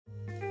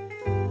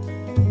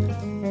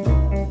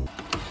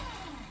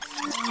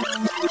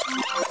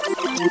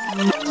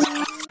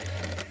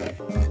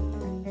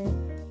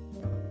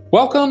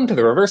Welcome to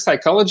the Reverse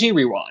Psychology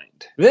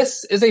Rewind.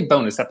 This is a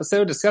bonus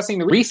episode discussing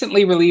the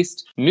recently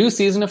released new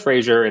season of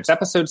Frasier. It's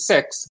episode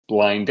 6,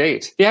 Blind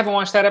Date. If you haven't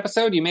watched that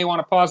episode, you may want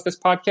to pause this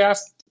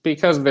podcast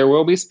because there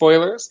will be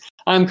spoilers.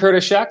 I'm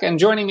Curtis Sheck, and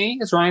joining me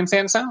is Ryan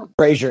Sansone.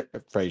 Frasier.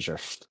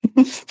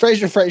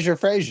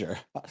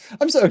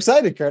 I'm so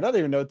excited, Kurt. I don't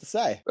even know what to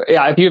say.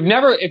 Yeah,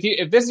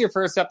 if this is your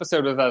first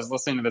episode with us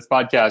listening to this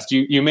podcast,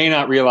 you may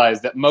not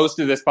realize that most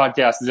of this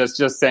podcast is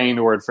just saying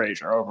the word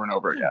Frasier over and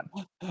over again.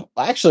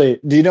 Actually,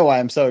 do you know why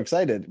I'm so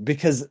excited?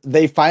 Because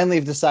they finally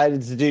have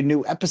decided to do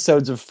new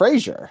episodes of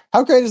Frasier.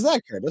 How great is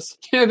that, Curtis?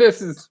 Yeah,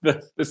 this is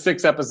the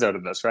 6th episode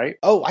of this, right?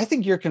 Oh, I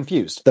think you're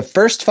confused. The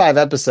first 5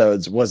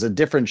 episodes was a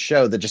different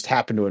show that just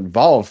happened to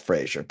involve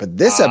Frasier, but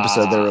this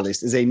episode they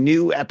released is a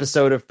new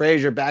episode of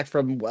Frasier back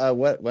from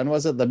when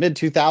was it? The mid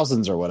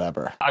 2000s or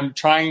whatever. I'm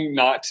trying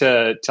not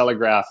to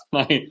telegraph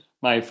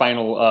my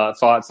final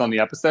thoughts on the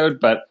episode,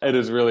 but it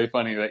is really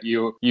funny that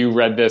you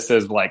read this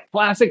as like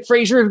classic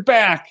Frasier is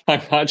back.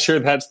 I'm not sure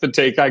that's the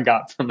take I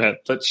got from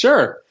it, but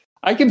sure,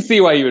 I can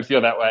see why you would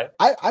feel that way.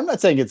 I'm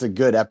not saying it's a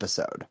good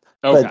episode.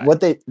 Okay. But what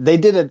they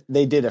did a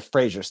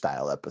Frasier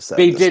style episode.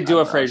 They did do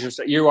a Frasier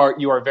style. You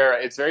are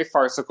very. It's very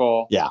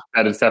farcical. Yeah,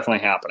 that is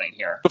definitely happening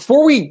here.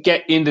 Before we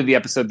get into the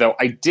episode, though,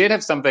 I did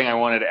have something I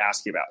wanted to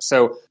ask you about.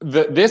 So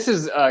this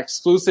is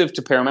exclusive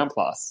to Paramount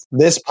Plus.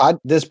 This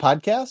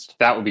podcast.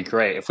 That would be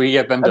great if we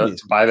get them to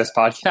buy this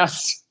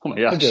podcast. Oh my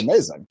gosh, that'd be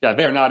amazing. Yeah,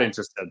 they're not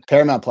interested.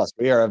 Paramount Plus.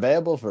 We are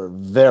available for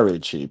very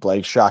cheap,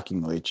 like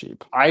shockingly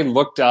cheap. I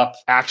looked up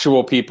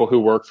actual people who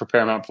work for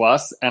Paramount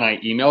Plus, and I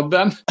emailed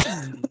them.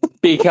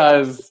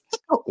 Because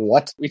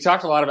we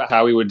talked a lot about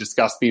how we would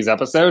discuss these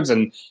episodes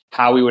and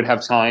how we would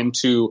have time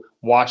to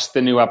watch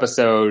the new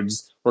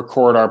episodes,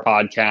 record our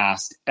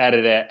podcast,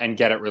 edit it, and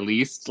get it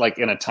released like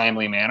in a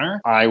timely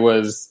manner. I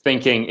was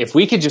thinking if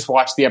we could just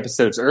watch the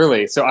episodes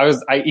early. So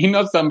I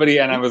emailed somebody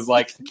and I was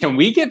like, can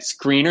we get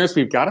screeners?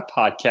 We've got a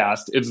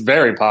podcast. It's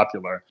very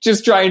popular.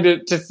 Just trying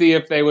to see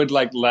if they would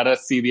like let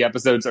us see the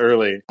episodes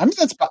early. I mean,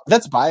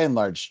 that's by and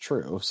large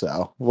true.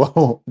 So,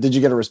 whoa, did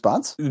you get a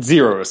response?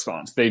 0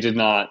 response. They did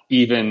not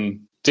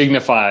even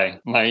dignify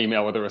my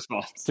email with a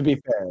response. To be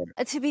fair.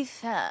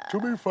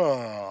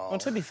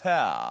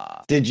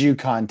 Did you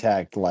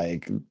contact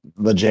like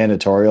the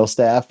janitorial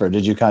staff or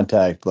did you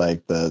contact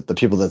like the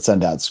people that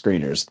send out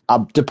screeners?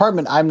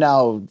 Department I'm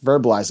now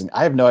verbalizing.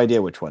 I have no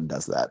idea which one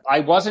does that.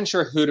 I wasn't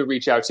sure who to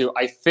reach out to.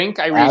 I think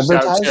I reached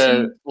out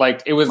to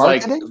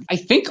marketing? I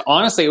think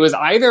honestly it was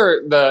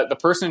either the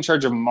person in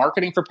charge of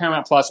marketing for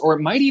Paramount Plus, or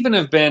it might even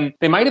have been,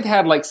 they might have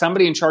had like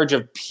somebody in charge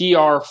of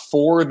PR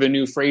for the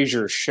new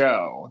Frasier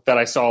show that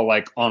I saw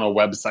like on a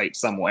website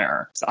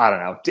somewhere. So I don't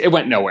know. It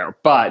went nowhere.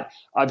 But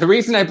the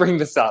reason I bring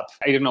this up,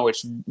 I don't know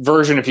which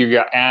version if you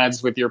got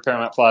ads with your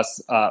Paramount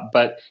Plus,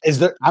 but is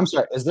there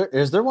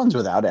ones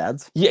without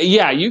ads?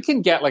 Yeah, you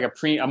can get like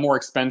a more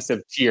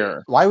expensive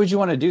tier. Why would you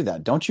want to do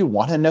that? Don't you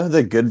want to know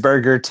the Good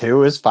Burger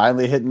 2 is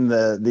finally hitting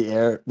the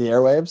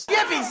airwaves?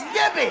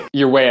 Yippee!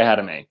 You're way ahead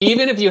of me.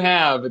 Even if you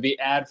have the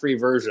ad-free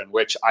version,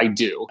 which I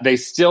do, they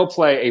still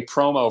play a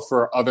promo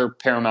for other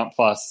Paramount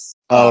Plus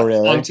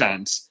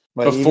content.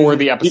 Before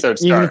the episode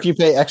starts. Even if you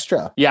pay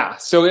extra. Yeah.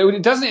 So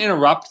it doesn't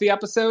interrupt the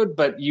episode,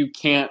 but you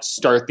can't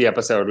start the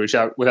episode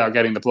without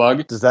getting the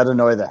plug. Does that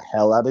annoy the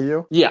hell out of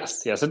you?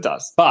 Yes, it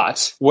does.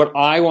 But what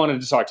I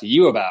wanted to talk to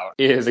you about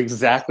is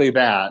exactly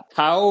that.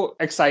 How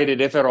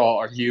excited, if at all,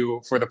 are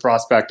you for the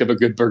prospect of a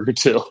Good Burger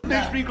 2?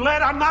 Makes me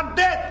glad I'm not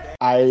dead.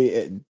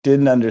 I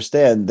didn't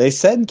understand. They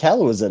said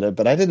Kel was in it,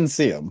 but I didn't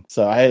see him.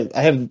 So I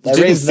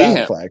raised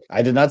that flag.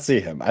 I did not see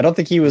him. I don't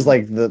think he was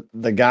like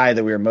the guy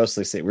that we were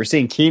mostly seeing. We're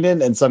seeing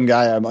Keenan and some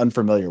guy I'm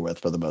unfamiliar with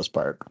for the most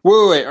part.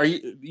 Wait, are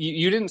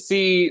you didn't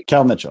see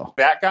Kel Mitchell?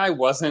 That guy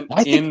wasn't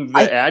in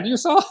the ad you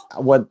saw?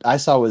 What I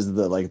saw was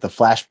the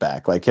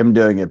flashback, like him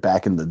doing it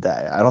back in the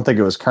day. I don't think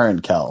it was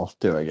current Kel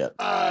doing it.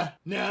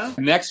 No.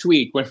 Next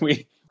week when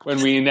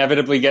we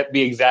inevitably get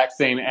the exact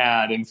same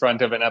ad in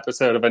front of an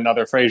episode of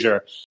another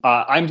Frasier.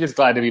 I'm just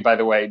glad to be, by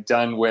the way,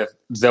 done with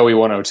Zoe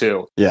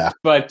 102. Yeah.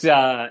 But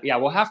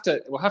we'll have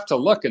to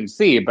look and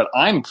see. But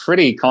I'm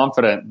pretty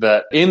confident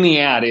that in the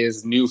ad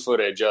is new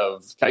footage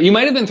of. You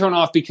might have been thrown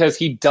off because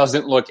he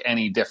doesn't look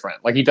any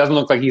different. Like he doesn't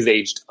look like he's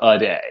aged a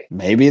day.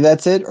 Maybe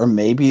that's it, or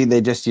maybe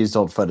they just used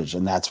old footage,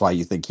 and that's why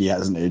you think he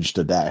hasn't aged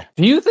a day.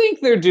 Do you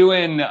think they're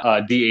doing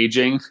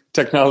de-aging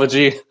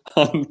technology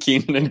on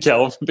Keenan and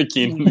Kel for the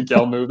Keenan and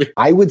Kel movie?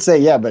 I would say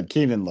yeah, but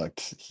Keenan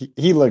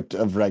he looked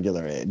of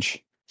regular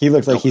age. He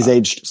looked like he's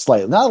aged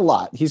slightly, not a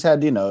lot. He's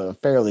had, a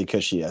fairly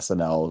cushy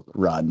SNL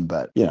run,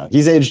 but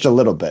he's aged a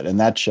little bit, and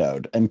that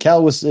showed. And Kel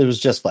it was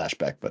just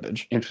flashback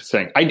footage.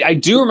 Interesting. I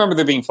do remember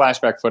there being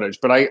flashback footage,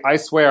 but I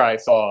swear I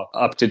saw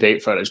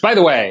up-to-date footage. By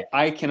the way,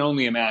 I can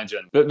only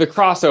imagine the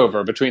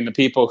crossover between the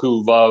people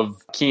who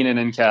love Keenan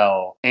and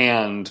Kel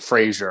and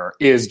Frasier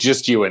is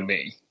just you and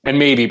me. And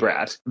maybe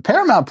Brad.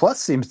 Paramount Plus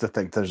seems to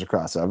think there's a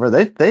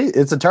crossover.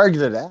 It's a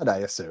targeted ad, I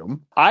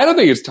assume. I don't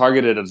think it's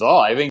targeted at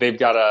all. I think they've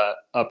got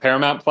a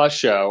Paramount Plus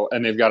show,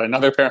 and they've got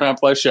another Paramount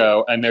Plus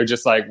show, and they're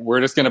just like, we're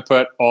just going to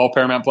put all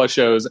Paramount Plus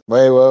shows.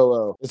 Wait,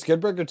 whoa. Is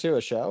Good Burger 2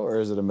 a show, or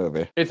is it a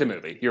movie? It's a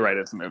movie. You're right,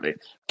 it's a movie.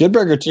 Good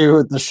Burger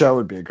 2, the show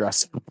would be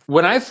aggressive.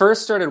 When I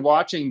first started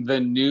watching the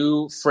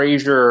new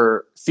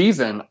Frasier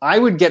season, I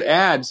would get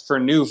ads for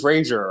new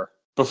Frasier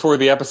before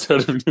the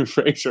episode of New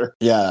Frasier.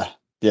 Yeah,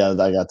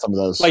 I got some of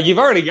those. Like, you've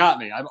already got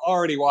me. I'm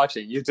already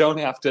watching. You don't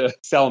have to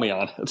sell me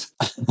on it.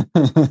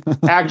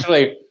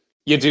 Actually,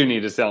 you do need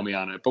to sell me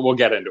on it, but we'll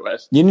get into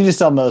it. You need to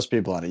sell most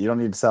people on it. You don't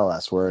need to sell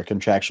us. We're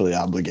contractually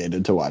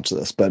obligated to watch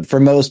this. But for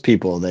most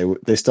people,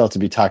 they still have to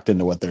be tucked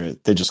into what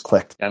they just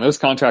clicked. And those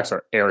contracts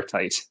are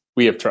airtight.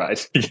 We have tried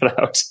to get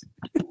out.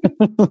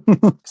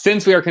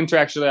 Since we are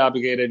contractually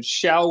obligated,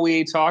 shall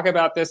we talk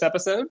about this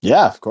episode?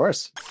 Yeah, of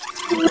course.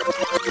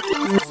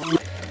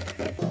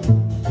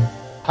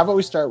 How about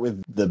we start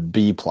with the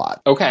B plot?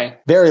 Okay.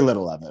 Very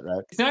little of it,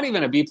 right? It's not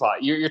even a B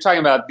plot. You're talking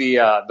about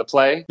the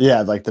play?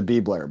 Yeah, like the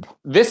B blurb.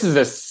 This is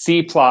a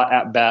C plot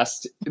at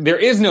best. There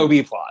is no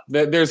B plot.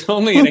 There's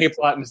only an A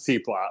plot and a C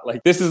plot.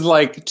 Like, this is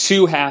like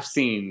 2 half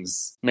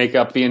scenes make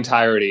up the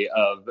entirety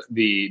of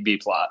the B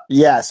plot.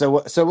 Yeah,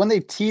 so when they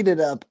teed it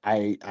up,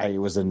 I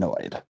was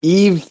annoyed.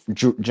 Eve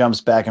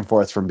jumps back and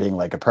forth from being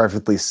like a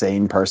perfectly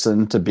sane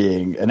person to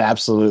being an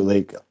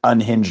absolutely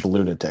unhinged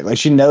lunatic. Like,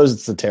 she knows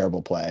it's a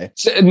terrible play.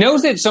 She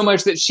knows it so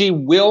much that she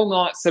will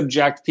not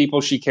subject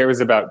people she cares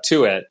about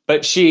to it,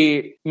 but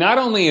she not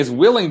only is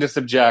willing to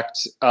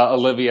subject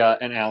Olivia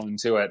and Alan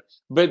to it,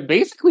 but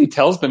basically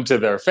tells them to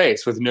their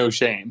face with no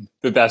shame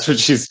that that's what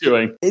she's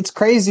doing. It's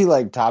crazy,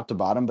 like, top to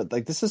bottom, but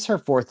like, this is her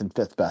 4th and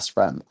 5th best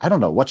friend. I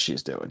don't know what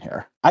she's doing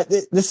here.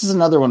 This is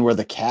another one where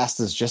the cast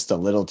is just a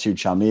little too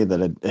chummy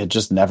that it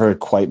just never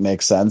quite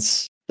makes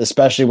sense.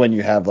 Especially when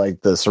you have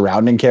like the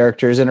surrounding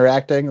characters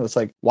interacting. It's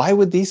like, why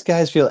would these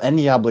guys feel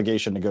any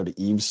obligation to go to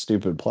Eve's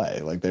stupid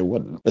play? Like, they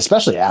wouldn't,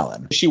 especially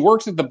Alan. She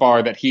works at the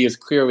bar that he is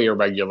clearly a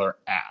regular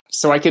at.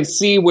 So I could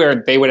see where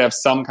they would have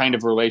some kind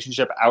of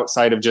relationship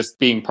outside of just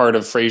being part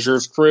of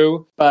Frasier's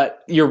crew.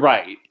 But you're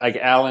right. Like,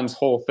 Alan's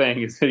whole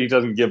thing is that he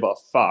doesn't give a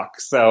fuck.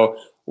 So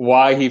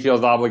why he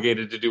feels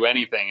obligated to do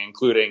anything,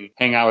 including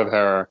hang out with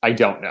her, I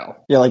don't know.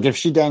 Yeah, like if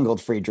she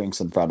dangled free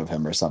drinks in front of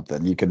him or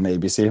something, you could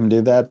maybe see him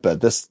do that.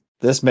 But this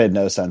made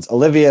no sense.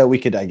 Olivia, we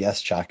could, I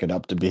guess, chalk it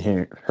up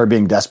to her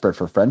being desperate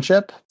for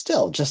friendship.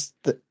 Still, just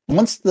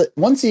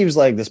once Eve's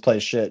like, this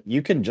place shit,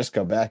 you can just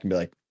go back and be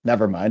like,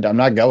 never mind, I'm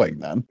not going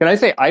then. Can I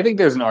say, I think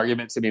there's an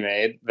argument to be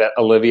made that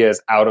Olivia is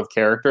out of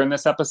character in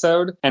this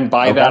episode. And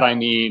by that, I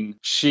mean,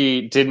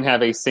 she didn't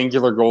have a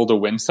singular goal to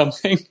win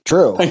something.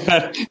 True. Like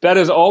that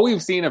is all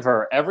we've seen of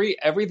her.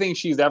 Everything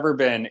she's ever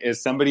been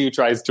is somebody who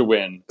tries to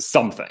win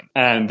something.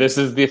 And this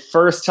is the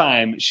first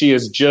time she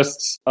is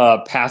just a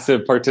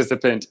passive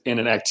participant in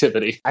an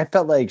activity. I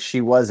felt like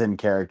she was in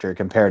character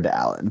compared to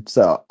Alan.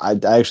 So I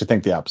actually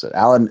think the opposite.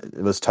 Alan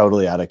was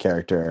totally out of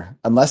character,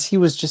 unless he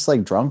was just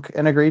like drunk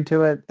and agreed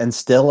to it. And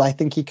still, I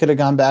think he could have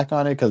gone back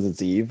on it because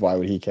it's Eve. Why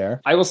would he care?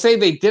 I will say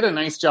they did a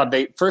nice job.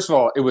 First of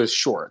all, it was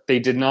short. They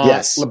did not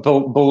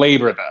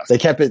belabor this. They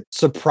kept it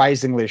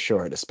surprisingly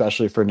short,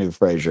 especially for New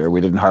Frasier. We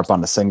didn't harp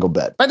on a single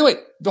bit. By the way,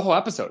 the whole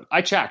episode,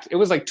 I checked. It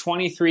was like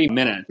 23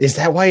 minutes. Is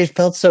that why it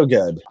felt so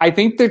good? I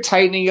think they're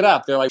tightening it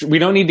up. They're like, we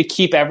don't need to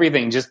keep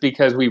everything just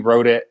because we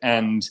wrote it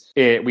and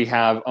we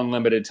have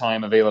unlimited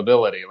time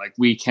availability. Like,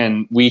 we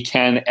can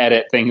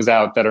edit things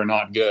out that are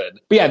not good.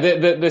 But yeah,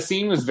 the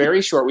scene was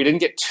very short. We didn't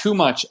get too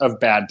much of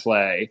bad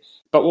play,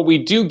 but what we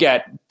do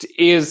get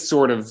is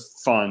sort of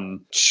fun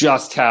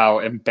just how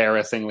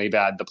embarrassingly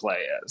bad the play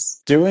is.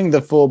 Doing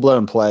the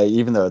full-blown play,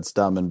 even though it's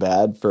dumb and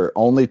bad, for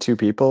only 2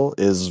 people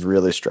is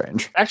really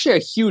strange. Actually, a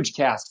huge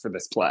cast for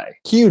this play.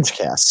 Huge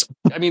cast.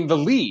 I mean,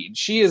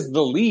 she is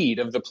the lead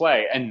of the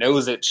play and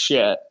knows it's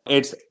shit.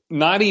 It's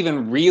not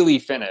even really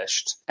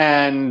finished,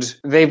 and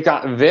they've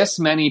got this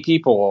many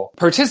people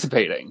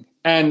participating.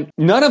 And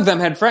none of them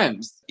had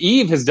friends.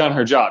 Eve has done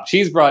her job.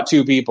 She's brought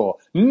 2 people.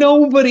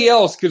 Nobody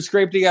else could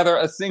scrape together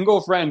a single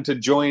friend to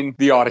join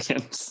the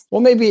audience. Well,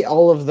 maybe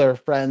all of their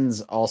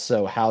friends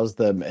also house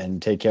them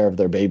and take care of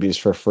their babies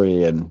for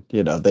free. And,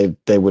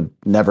 they would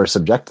never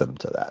subject them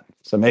to that.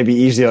 So maybe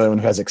Eve's the only one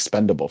who has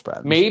expendable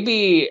friends.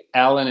 Maybe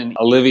Alan and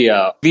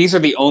Olivia, these are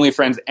the only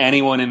friends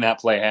anyone in that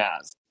play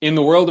has. In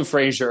the world of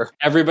Frasier,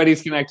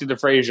 everybody's connected to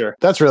Frasier.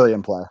 That's really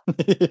implied.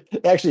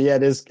 Actually, yeah,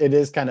 it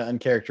is kind of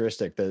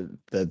uncharacteristic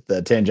that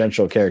the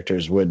tangential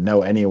characters would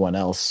know anyone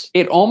else.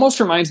 It almost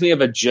reminds me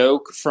of a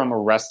joke from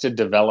Arrested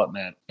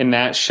Development. In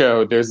that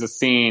show, there's a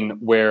scene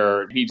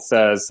where he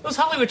says, "Those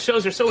Hollywood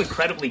shows are so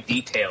incredibly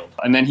detailed."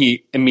 And then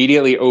he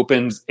immediately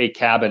opens a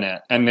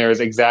cabinet, and there's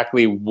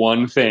exactly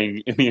one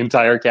thing in the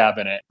entire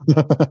cabinet.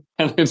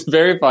 And it's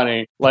very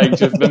funny, like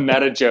just the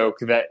meta joke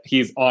that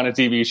he's on a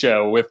TV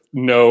show with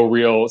no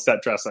real real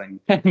set dressing.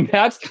 And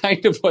that's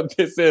kind of what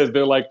this is.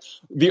 They're like,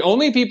 the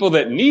only people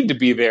that need to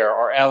be there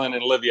are Alan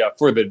and Olivia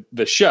for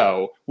the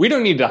show. We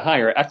don't need to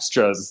hire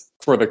extras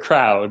for the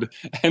crowd.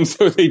 And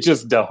so they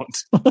just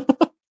don't.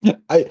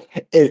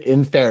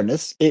 In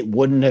fairness, it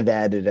wouldn't have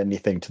added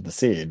anything to the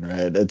scene,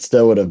 right? It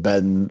still would have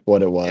been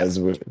what it was.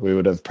 Yeah. We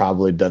would have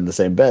probably done the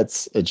same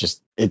bits.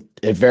 It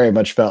very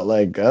much felt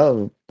like,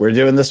 oh, we're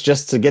doing this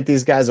just to get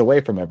these guys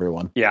away from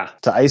everyone. Yeah.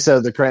 To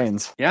ISO the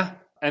cranes. Yeah.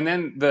 And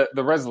then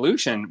the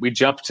resolution, we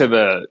jumped to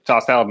the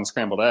tossed salad and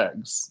scrambled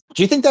eggs.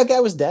 Do you think that guy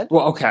was dead?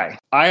 Well, okay.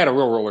 I had a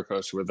real roller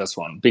coaster with this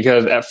one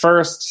because at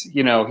first,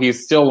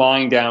 he's still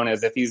lying down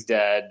as if he's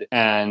dead.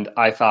 And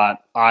I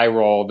thought, eye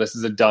roll, this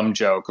is a dumb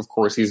joke. Of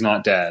course, he's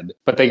not dead.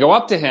 But they go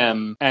up to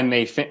him and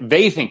they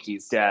think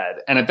he's dead.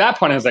 And at that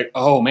point, I was like,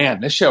 oh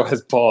man, this show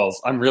has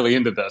balls. I'm really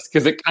into this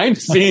because it kind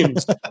of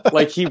seemed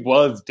like he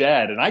was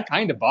dead. And I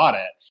kind of bought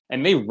it.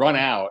 And they run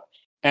out.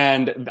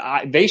 And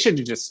they should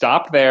have just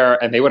stopped there,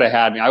 and they would have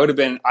had me. I would have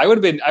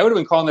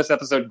been calling this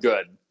episode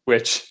good,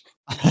 which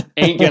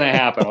ain't gonna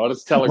happen. I'll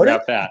just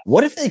telegraph that.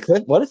 What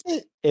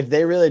if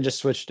they really just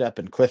switched up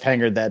and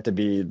cliffhangered that to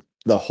be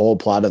the whole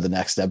plot of the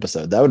next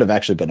episode? That would have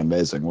actually been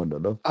amazing,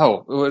 wouldn't it have? Oh,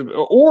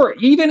 or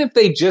even if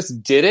they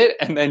just did it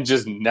and then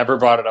just never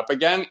brought it up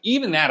again,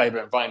 even that I've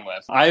been fine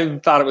with. I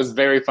thought it was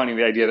very funny,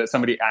 the idea that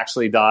somebody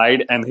actually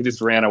died and they just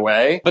ran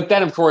away. But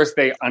then, of course,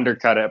 they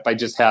undercut it by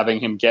just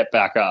having him get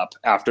back up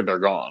after they're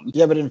gone.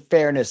 Yeah, but in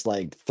fairness,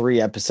 like 3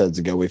 episodes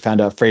ago, we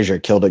found out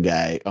Frasier killed a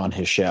guy on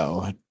his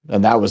show.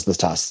 And that was the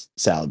tossed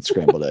salad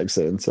scrambled egg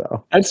scene.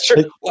 So that's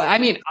true. Well, I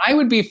mean, I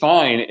would be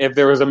fine if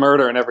there was a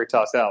murder in every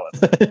tossed salad.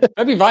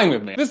 That'd be fine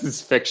with me. This is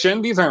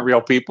fiction. These aren't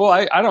real people.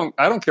 I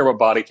don't care what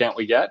body count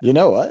we get. You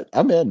know what?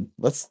 I'm in.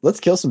 Let's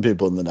kill some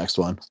people in the next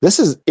one. This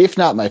is, if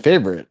not my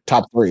favorite,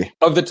 top 3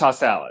 of the tossed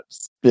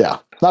salads. Yeah,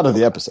 not of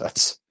the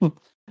episodes.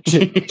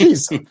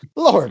 Jeez,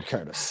 Lord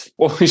Curtis.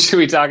 Well, should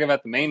we talk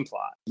about the main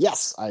plot?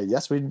 Yes,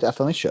 we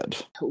definitely should.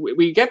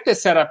 We get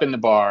this set up in the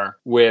bar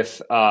with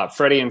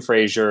Freddie and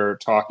Frasier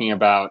talking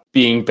about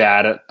being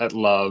bad at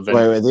love. And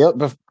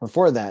Wait.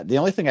 Before that, the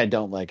only thing I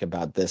don't like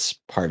about this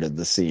part of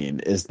the scene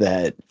is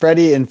that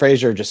Freddie and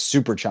Frasier are just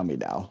super chummy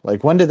now.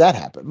 Like, when did that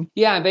happen?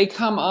 Yeah, they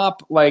come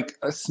up like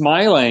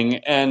smiling,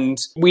 and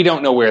we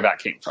don't know where that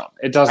came from.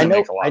 It doesn't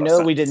make a lot of sense. I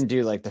know we didn't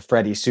do like the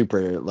Freddie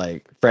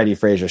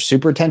Frasier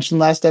super tension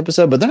last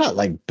episode, but they're not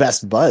like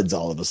best buds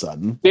all of a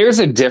sudden. There's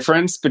a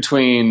difference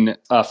between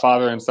a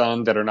father and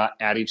son that are not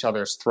at each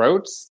other's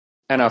throats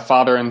and a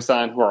father and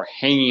son who are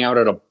hanging out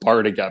at a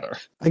bar together.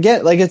 I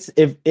get, like, it's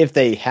if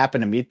they happen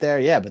to meet there,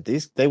 yeah, but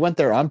they went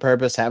there on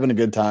purpose, having a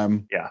good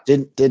time. Yeah.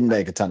 Didn't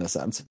make a ton of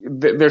sense.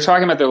 They're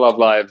talking about their love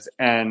lives,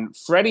 and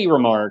Freddie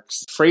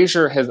remarks,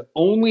 Frasier has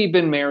only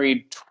been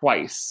married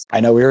twice.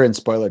 I know we were in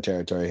spoiler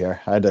territory here.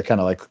 I had to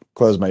kind of like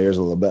close my ears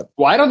a little bit.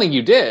 Well, I don't think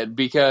you did,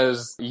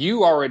 because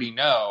you already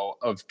know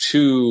of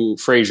 2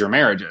 Frasier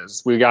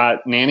marriages. We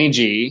got Nanny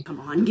G.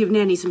 Come on, give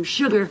Nanny some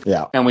sugar.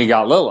 Yeah. And we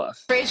got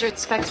Lilith. Frasier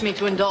expects me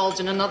to indulge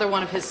in another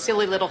one of his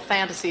silly little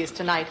fantasies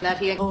tonight, that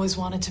he always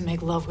wanted to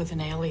make love with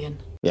an alien.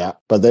 Yeah,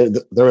 but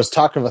there was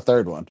talk of a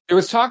third one. There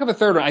was talk of a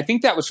third one. I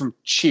think that was from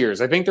Cheers.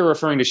 I think they're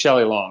referring to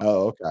Shelley Long.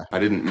 Oh, okay. I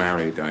didn't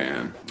marry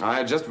Diane. I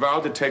had just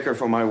vowed to take her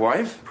for my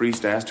wife.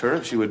 Priest asked her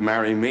if she would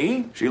marry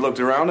me. She looked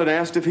around and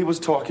asked if he was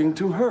talking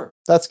to her.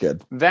 That's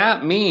good.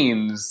 That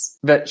means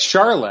that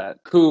Charlotte,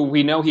 who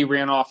we know he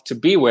ran off to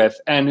be with,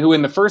 and who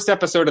in the first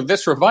episode of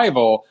this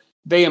revival,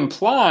 they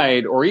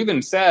implied or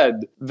even said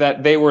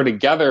that they were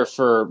together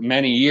for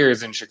many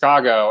years in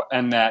Chicago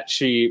and that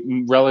she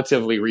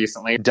relatively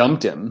recently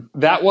dumped him.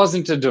 That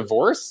wasn't a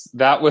divorce.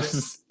 That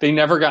was, they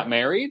never got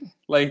married.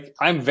 Like,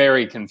 I'm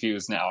very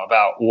confused now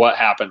about what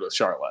happened with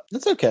Charlotte.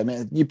 That's okay,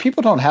 man.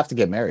 People don't have to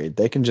get married.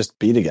 They can just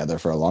be together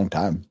for a long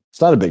time.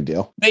 It's not a big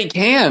deal. They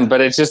can, but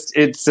it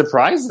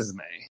surprises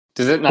me.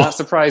 Does it not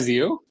surprise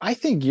you? I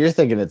think you're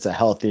thinking it's a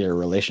healthier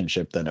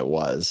relationship than it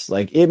was.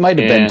 Like, it might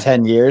have been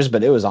 10 years,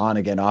 but it was on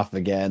again, off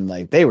again.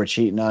 Like, they were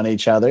cheating on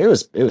each other. It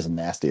was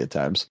nasty at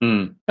times.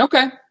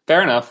 Okay,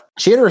 fair enough.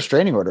 She had a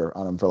restraining order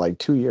on him for like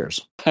 2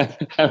 years.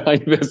 I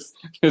like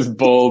this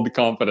bold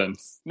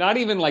confidence. Not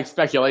even like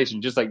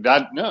speculation, just like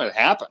that. No, it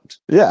happened.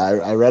 Yeah,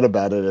 I read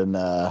about it in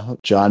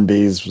John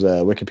B's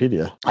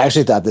Wikipedia. I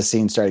actually thought this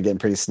scene started getting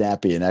pretty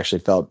snappy and actually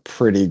felt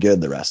pretty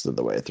good the rest of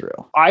the way through.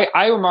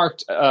 I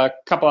remarked a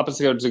couple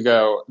episodes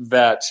ago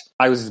that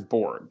I was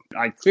bored.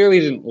 I clearly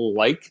didn't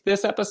like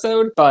this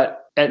episode,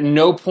 but at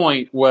no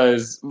point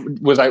was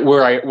I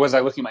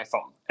looking at my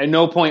phone. At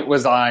no point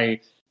was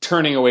I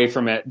turning away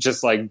from it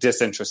just like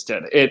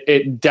disinterested.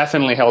 It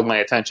definitely held my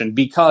attention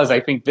because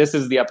I think this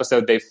is the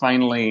episode they've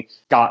finally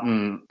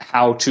gotten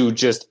how to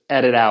just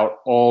edit out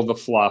all the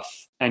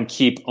fluff and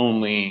keep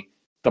only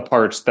the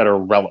parts that are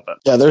relevant.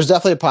 Yeah, there's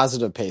definitely a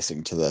positive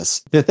pacing to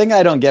this. The thing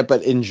I don't get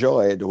but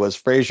enjoyed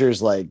was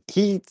Frasier's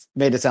he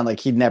made it sound like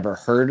he'd never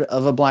heard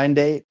of a blind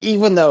date,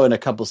 even though in a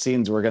couple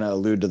scenes we're going to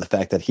allude to the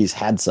fact that he's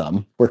had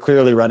some. We're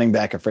clearly running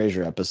back a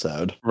Frasier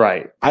episode.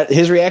 Right.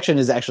 His reaction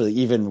is actually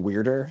even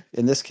weirder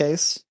in this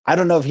case. I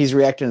don't know if he's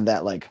reacting to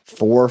that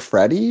for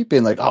Freddie,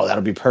 being like, oh,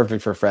 that'll be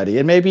perfect for Freddie,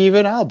 and maybe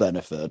even I'll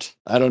benefit.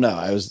 I don't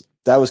know.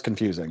 That was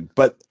confusing,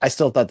 but I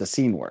still thought the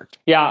scene worked.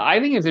 Yeah, I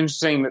think it's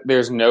interesting that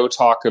there's no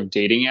talk of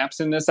dating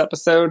apps in this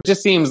episode. It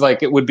just seems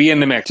like it would be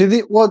in the mix. Do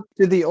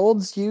the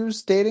olds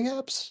use dating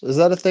apps? Is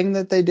that a thing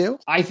that they do?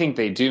 I think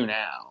they do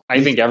now.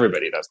 I think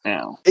everybody does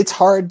now. It's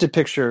hard to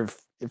picture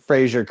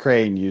Frasier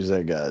Crane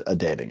using a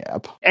dating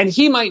app. And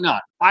he might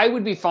not. I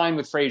would be fine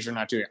with Frasier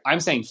not doing it. I'm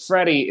saying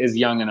Freddie is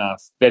young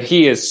enough that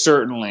he has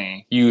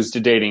certainly used a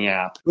dating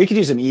app. We could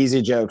do some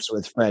easy jokes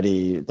with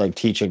Freddie,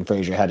 teaching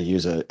Frasier how to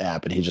use an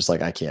app, and he's just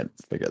I can't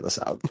figure this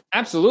out.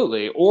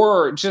 Absolutely.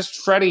 Or just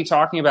Freddie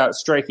talking about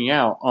striking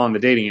out on the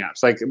dating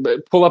apps.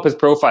 Pull up his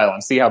profile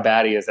and see how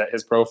bad he is at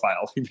his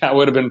profile. That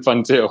would have been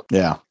fun too.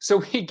 Yeah.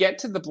 So we get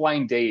to the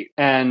blind date,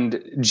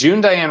 and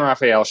June Diane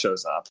Raphael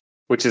shows up,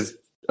 which is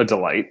a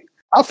delight.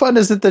 How fun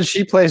is it that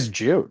she plays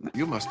June?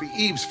 You must be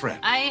Eve's friend.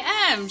 I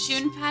am,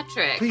 June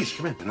Patrick. Please,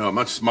 come in. You know, a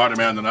much smarter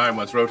man than I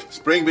once wrote,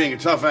 spring being a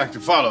tough act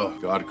to follow,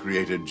 God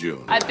created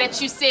June. I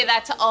bet you say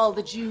that to all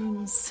the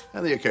Junes.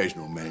 And the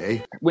occasional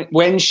May.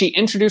 When she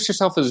introduced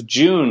herself as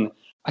June,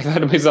 I thought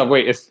to myself,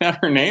 wait, is that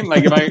her name?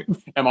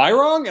 Am I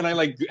wrong? And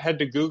I had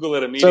to Google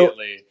it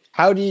immediately.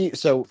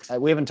 So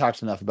we haven't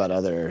talked enough about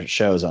other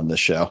shows on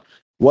this show.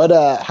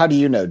 How do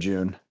you know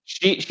June?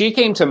 She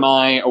came to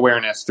my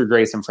awareness through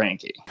Grace and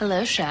Frankie.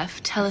 Hello,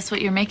 chef. Tell us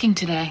what you're making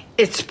today.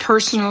 It's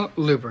personal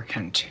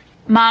lubricant.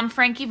 Mom,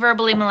 Frankie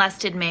verbally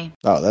molested me.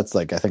 Oh, that's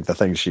I think the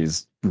thing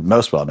she's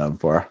most well known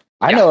for.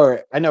 I know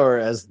her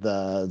as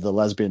the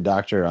lesbian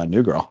doctor on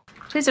New Girl.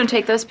 Please don't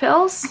take those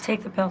pills.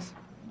 Take the pills.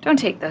 Don't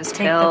take those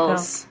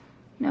pills.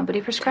 Nobody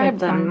prescribed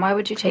them. Why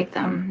would you take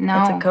them? No.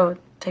 That's a code.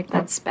 Take them.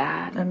 That's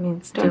bad. That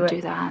means don't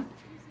do that.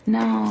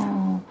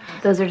 No.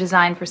 Those are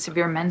designed for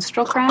severe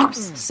menstrual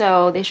cramps,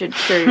 so they should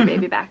cure your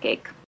baby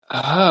backache.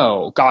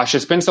 Oh, gosh,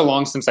 it's been so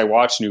long since I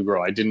watched New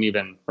Girl. I didn't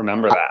even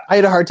remember that. I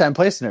had a hard time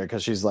placing her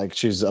because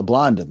she's a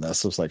blonde in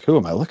this. I was like, who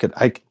am I looking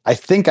at? I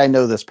think I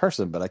know this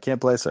person, but I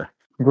can't place her.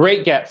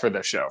 Great get for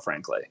this show,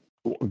 frankly.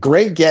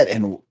 Great get,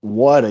 and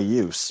what a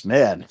use,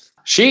 man.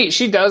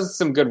 She does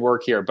some good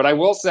work here, but I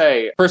will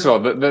say, first of all,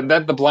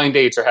 that the blind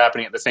dates are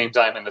happening at the same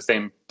time in the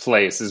same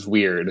place is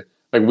weird.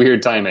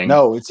 Weird timing.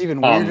 No, it's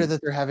even weirder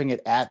that they're having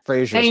it at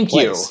Frasier's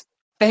place.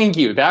 Thank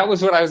you. That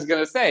was what I was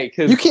going to say.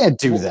 You can't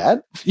do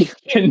that. You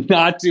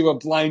cannot do a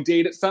blind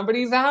date at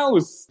somebody's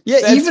house. Yeah,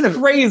 That's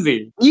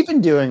crazy.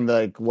 Even doing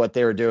what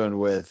they were doing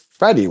with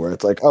Freddie, where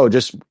it's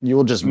you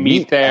will just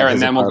meet there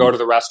and then we'll go to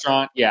the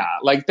restaurant. Yeah,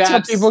 that's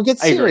how people get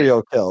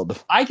serial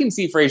killed. I can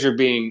see Frasier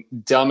being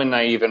dumb and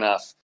naive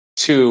enough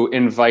to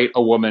invite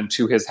a woman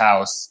to his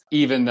house,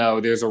 even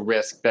though there's a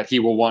risk that he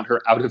will want her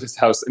out of his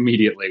house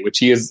immediately, which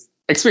he has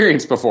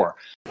experienced before.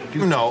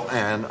 You know,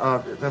 Anne,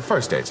 the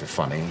first dates are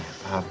funny.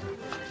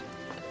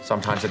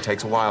 Sometimes it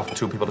takes a while for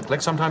two people to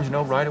click. Sometimes you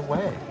know right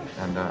away.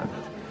 And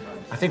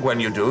I think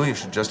when you do, you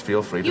should just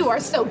feel free to... You are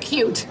so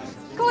cute.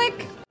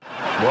 Click.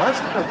 What?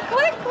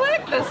 Click,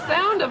 click. The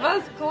sound of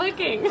us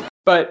clicking.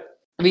 But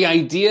the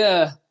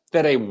idea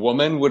that a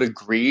woman would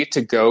agree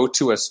to go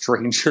to a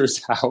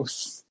stranger's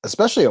house...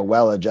 Especially a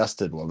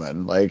well-adjusted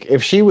woman.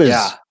 If she was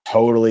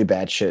totally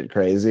batshit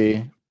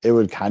crazy, it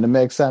would kind of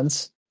make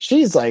sense.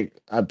 She's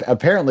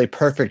apparently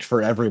perfect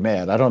for every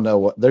man. I don't know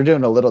what they're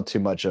doing. A little too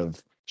much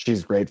of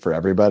she's great for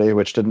everybody,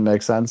 which didn't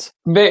make sense.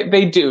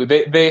 They do.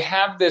 They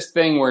have this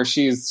thing where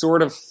she's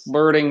sort of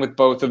flirting with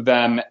both of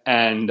them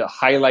and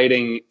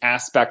highlighting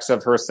aspects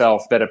of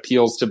herself that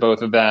appeals to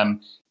both of them,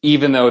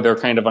 even though they're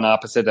kind of on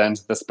opposite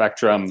ends of the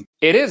spectrum.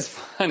 It is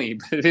funny,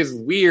 but it is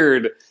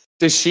weird.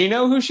 Does she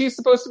know who she's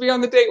supposed to be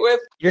on the date with?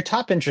 Your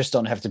top interests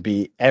don't have to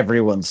be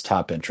everyone's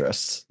top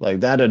interests.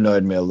 That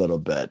annoyed me a little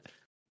bit.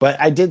 But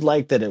I did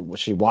like that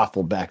she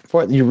waffled back and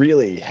forth. You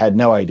really had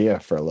no idea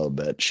for a little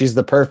bit. She's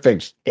the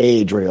perfect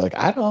age where you're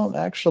I don't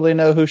actually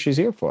know who she's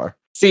here for.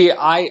 See,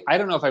 I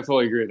don't know if I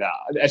fully agree with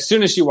that. As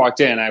soon as she walked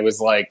in, I was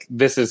like,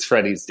 this is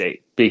Freddie's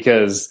date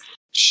because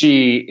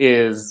she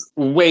is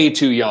way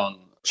too young.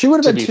 She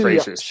would have been too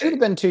young. She would have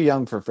been too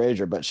young for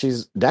Frasier, but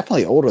she's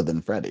definitely older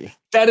than Freddie.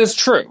 That is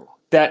true.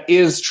 That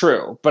is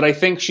true. But I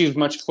think she's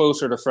much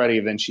closer to Freddie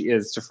than she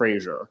is to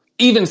Frasier.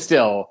 Even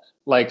still,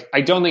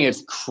 I don't think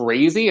it's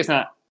crazy. It's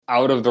not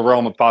out of the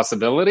realm of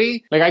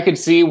possibility. I could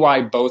see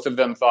why both of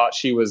them thought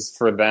she was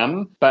for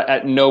them, but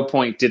at no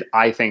point did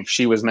I think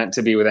she was meant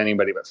to be with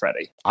anybody but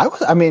Freddie.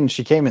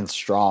 She came in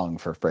strong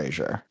for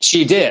Frasier.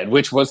 She did,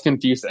 which was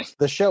confusing.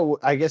 The show,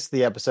 I guess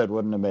the episode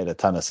wouldn't have made a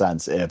ton of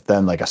sense if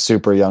then a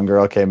super young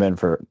girl came in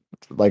for,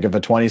 if a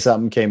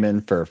 20-something came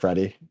in for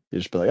Freddie, you'd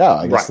just be like, oh,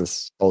 I guess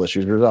this whole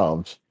issue's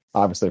resolved.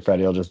 Obviously,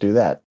 Freddie will just do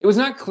that. It was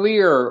not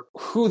clear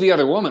who the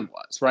other woman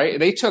was,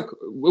 right? It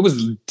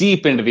was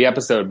deep into the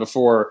episode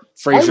before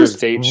Frasier's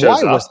date shows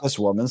up. Why was this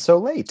woman so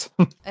late?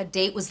 A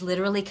date was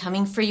literally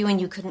coming for you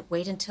and you couldn't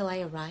wait until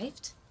I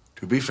arrived?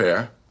 To be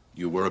fair,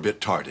 you were a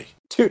bit tardy.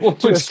 To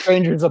a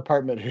stranger's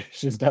apartment who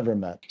she's never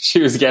met. She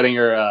was getting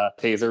her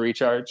taser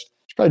recharged.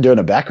 She's probably doing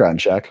a background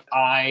check.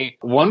 I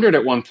wondered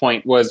at one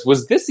point, was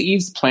this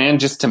Eve's plan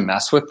just to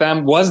mess with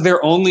them? Was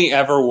there only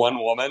ever one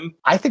woman?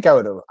 I think I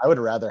would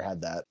rather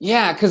had that.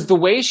 Yeah, because the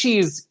way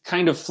she's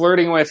kind of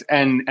flirting with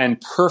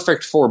and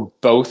perfect for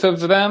both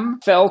of them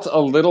felt a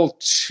little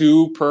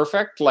too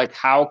perfect. Like,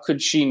 how could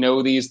she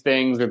know these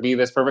things or be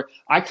this perfect?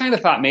 I kind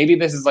of thought maybe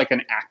this is like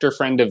an actor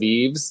friend of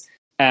Eve's,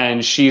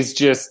 and she's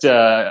just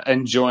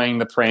enjoying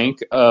the prank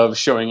of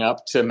showing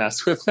up to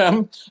mess with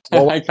them.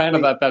 Well, I kind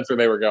of thought that's where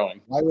they were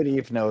going. Why would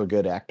Eve know a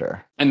good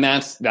actor? And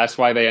that's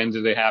why they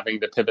ended up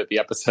having to pivot the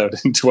episode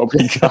into what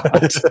we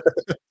got.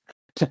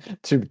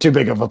 too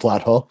big of a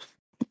plot hole.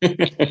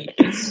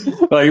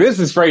 Like, this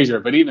is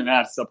Frasier, but even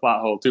that's a plot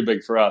hole too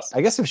big for us.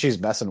 I guess if she's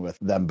messing with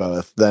them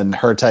both, then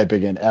her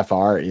typing in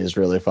FR is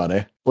really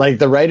funny. Like,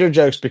 the writer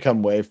jokes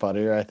become way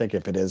funnier, I think,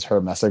 if it is her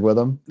messing with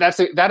them.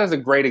 That is a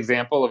great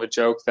example of a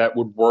joke that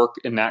would work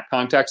in that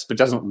context, but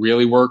doesn't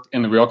really work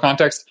in the real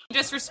context.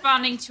 Just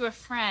responding to a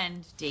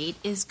friend. Date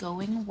is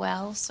going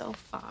well so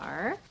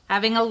far.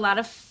 Having a lot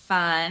of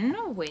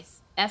fun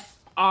with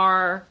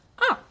FR.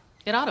 Oh,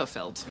 it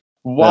autofilled.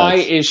 Why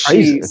is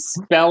she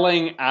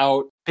spelling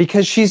out?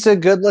 Because she's a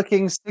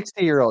good-looking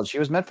 60-year-old. She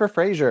was meant for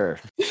Frasier.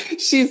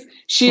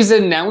 She's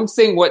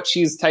announcing what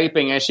she's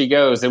typing as she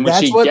goes, and when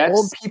That's she what gets,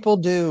 old people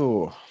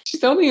do.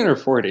 She's only in her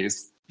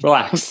 40s.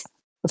 Relax.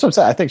 That's what I'm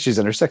saying. I think she's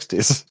in her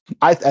 60s.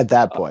 At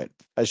that point,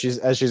 as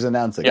she's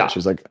announcing it,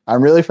 she's like,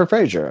 "I'm really for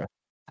Frasier."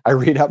 I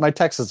read out my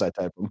texts as I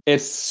type them.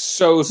 It's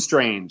so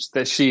strange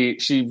that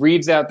she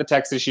reads out the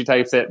text as she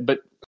types it, but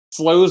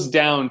slows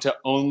down to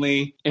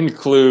only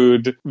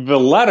include the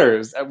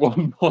letters at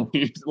one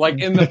point,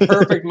 like in the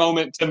perfect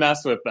moment to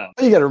mess with them.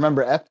 You got to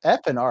remember,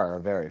 F and R are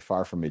very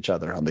far from each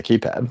other on the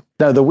keypad.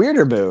 Now, the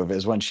weirder move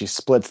is when she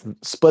splits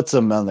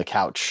them on the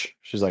couch.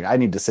 She's like, "I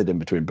need to sit in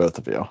between both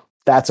of you."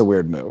 That's a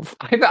weird move.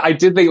 I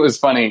did think it was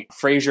funny.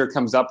 Frasier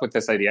comes up with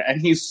this idea,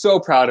 and he's so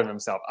proud of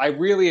himself. I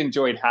really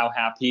enjoyed how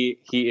happy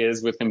he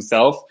is with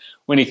himself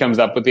when he comes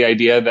up with the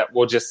idea that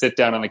we'll just sit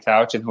down on the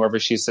couch and whoever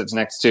she sits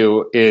next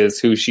to is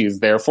who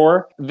she's there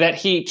for. That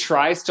he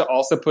tries to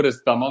also put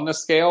his thumb on the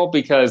scale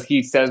because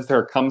he says to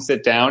her, "Come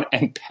sit down,"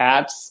 and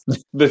pats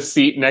the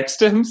seat next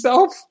to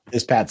himself.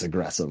 His pat's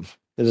aggressive.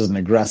 It is an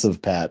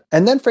aggressive pat.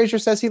 And then Frasier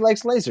says he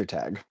likes laser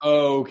tag.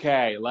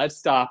 Okay, let's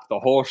stop the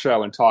whole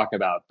show and talk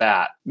about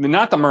that.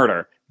 Not the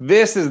murder.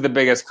 This is the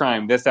biggest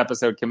crime this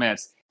episode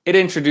commits. It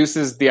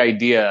introduces the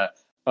idea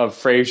of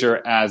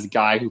Frasier as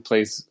guy who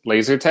plays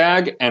laser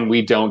tag, and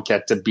we don't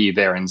get to be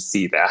there and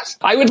see that.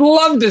 I would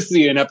love to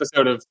see an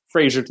episode of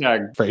Frasier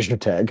Tag. Frasier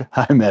Tag.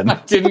 I'm in. I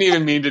didn't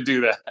even mean to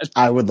do that.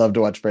 I would love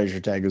to watch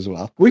Frasier Tag as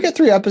well. We got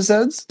 3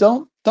 episodes.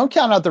 Don't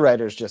count out the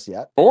writers just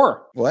yet.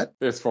 4. What?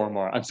 There's 4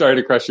 more. I'm sorry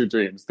to crush your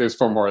dreams. There's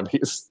 4 more of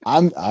these.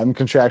 I'm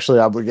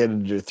contractually obligated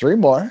to do 3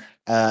 more.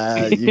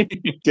 Gonna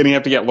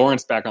have to get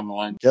Lawrence back on the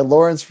line. Get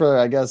Lawrence for,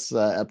 I guess,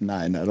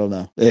 Ep9. I don't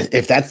know.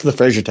 If that's the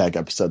Frasier Tag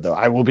episode, though,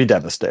 I will be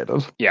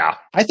devastated. Yeah.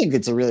 I think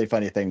it's a really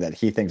funny thing that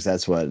he thinks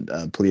that's what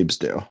plebes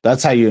do.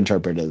 That's how you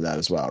interpreted that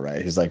as well,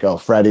 right? He's like, oh,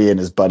 Freddie and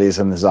his buddies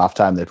in his off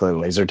time, they play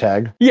laser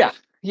tag. Yeah.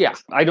 Yeah,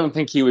 I don't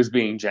think he was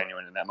being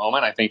genuine in that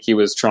moment. I think he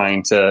was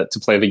trying to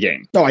play the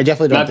game. No, I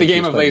definitely don't. Not the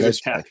game of laser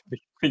tag.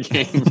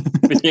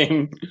 The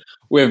game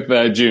with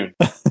June.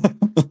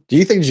 Do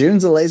you think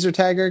June's a laser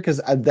tagger? Because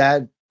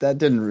that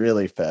didn't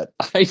really fit.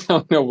 I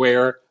don't know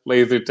where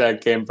laser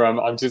tag came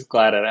from. I'm just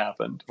glad it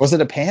happened. Was it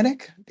a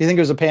panic? Do you think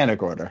it was a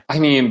panic order? I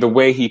mean, the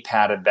way he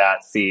patted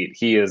that seat,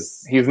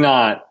 he's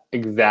not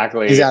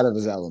exactly. He's out of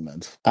his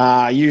element.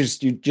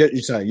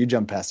 You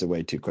jumped past it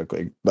way too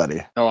quickly,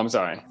 buddy. Oh, I'm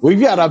sorry. We've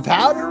got a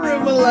powder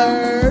room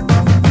alert.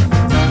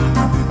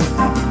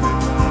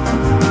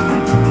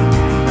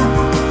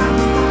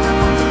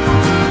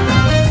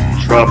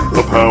 Drop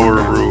the power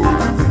room.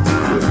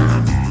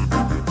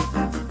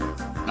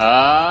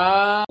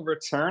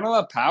 Return of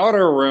the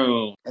powder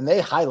room. And they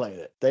highlight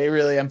it. They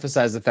really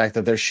emphasize the fact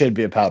that there should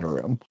be a powder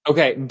room.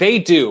 Okay, they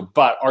do.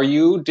 But are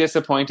you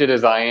disappointed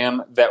as I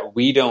am that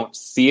we don't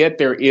see it?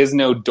 There is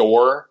no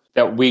door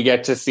that we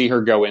get to see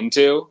her go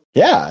into.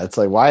 Yeah, it's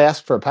like, why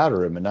ask for a powder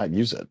room and not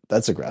use it?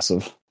 That's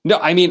aggressive. No,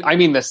 I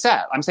mean the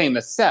set. I'm saying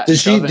the set. Did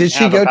she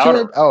go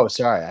to it? Oh,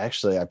 sorry.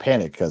 Actually, I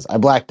panicked because I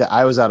blacked out.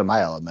 I was out of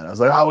my element. I was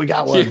like, oh, we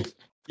got one.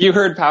 You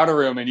heard powder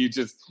room and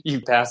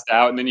you passed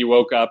out and then you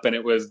woke up and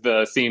it was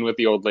the scene with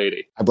the old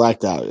lady. I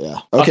blacked out, yeah.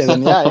 Okay,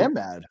 then yeah, I am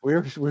mad. We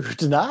were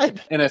denied.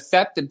 In a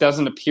set that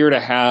doesn't appear to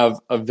have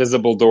a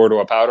visible door to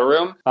a powder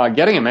room,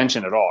 getting a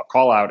mention at all,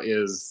 call out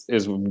is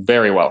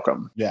very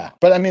welcome. Yeah,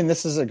 but I mean,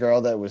 this is a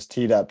girl that was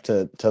teed up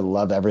to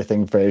love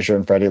everything Frasier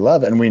and Freddie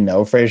love, and we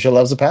know Frasier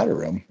loves a powder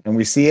room, and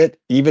we see it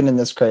even in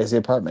this crazy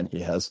apartment he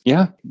has.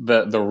 Yeah,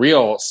 the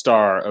real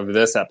star of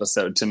this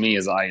episode to me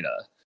is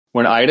Ida.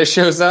 when Ida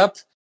shows up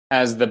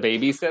as the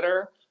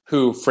babysitter,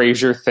 who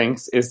Frasier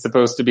thinks is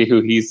supposed to be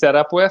who he's set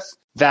up with,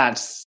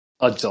 that's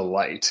a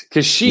delight.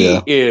 Because she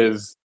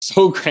is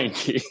so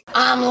cranky.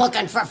 I'm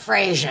looking for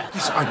Frasier.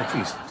 Ida,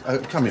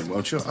 please, come in,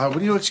 won't you?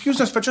 Will you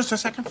excuse us for just a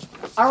second?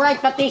 All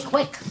right, but be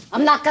quick.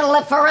 I'm not going to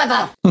live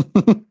forever.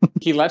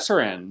 He lets her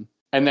in,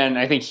 and then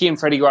I think he and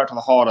Freddie go out to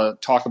the hall to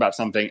talk about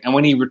something. And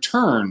when he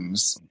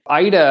returns,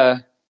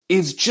 Ida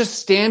is just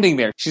standing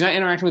there. She's not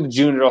interacting with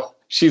June at all.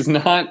 She's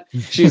not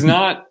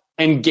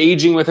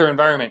engaging with her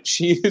environment.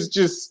 She is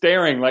just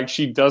staring like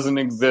she doesn't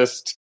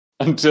exist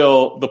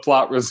until the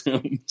plot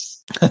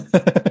resumes.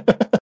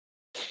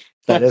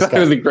 That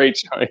was a great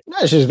choice.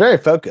 No, she's very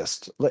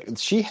focused. Like,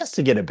 she has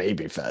to get a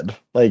baby fed.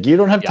 Like, you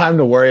don't have time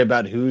to worry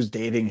about who's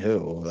dating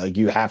who. Like,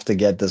 you have to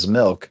get this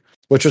milk,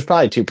 which was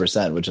probably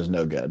 2%, which is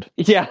no good.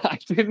 Yeah,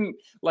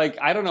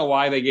 I don't know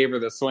why they gave her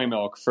the soy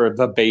milk for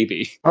the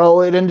baby.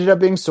 Oh, it ended up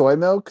being soy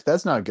milk?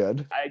 That's not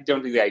good. I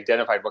don't think they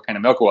identified what kind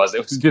of milk it was.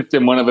 It was just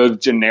in one of those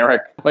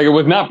generic, it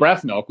was not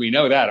breast milk. We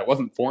know that. It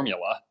wasn't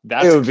formula.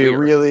 It would be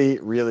really,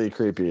 really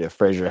creepy if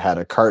Frasier had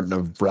a carton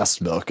of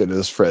breast milk in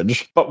his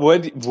fridge. But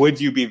would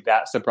you be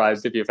that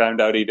surprised if you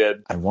found out he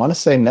did? I want to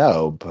say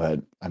no,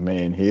 but I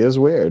mean, he is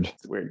weird.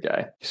 He's a weird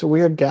guy. He's a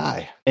weird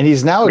guy. And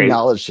he's now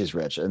acknowledged he's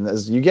rich. And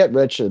as you get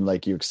rich and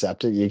you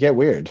accept it, you get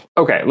weird.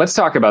 Okay, let's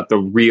talk about the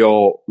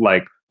real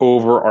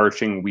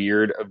overarching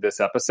weird of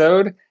this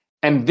episode.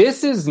 And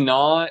this is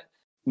not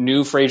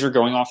new Frasier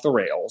going off the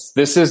rails.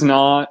 This is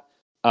not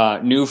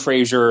new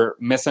Frasier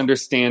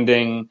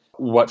misunderstanding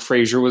what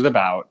Frasier was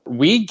about.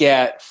 We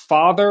get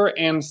father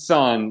and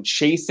son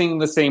chasing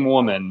the same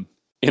woman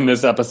in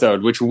this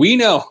episode, which we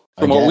know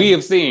from what we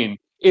have seen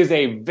is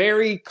a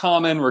very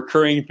common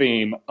recurring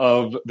theme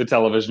of the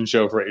television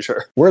show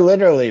Frasier. We're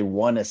literally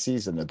one a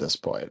season at this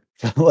point.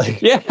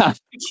 Yeah.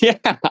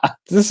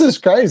 This is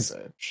crazy.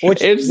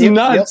 It's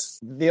nuts.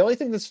 The only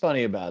thing that's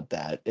funny about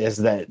that is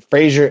that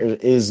Frasier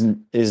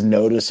is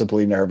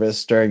noticeably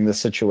nervous during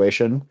this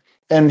situation.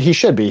 And he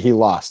should be. He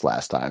lost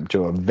last time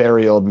to a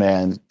very old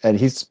man. And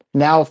he's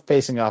now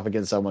facing off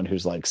against someone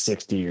who's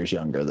 60 years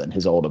younger than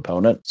his old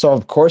opponent. So,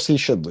 of course, he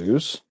should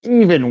lose.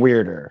 Even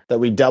weirder that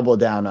we double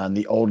down on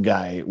the old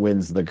guy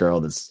wins the girl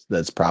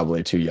that's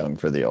probably too young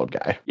for the old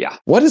guy. Yeah.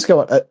 What is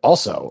going on?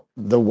 Also,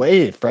 the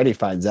way Freddie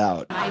finds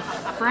out. My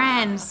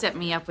friend set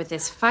me up with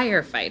this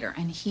firefighter,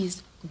 and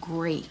he's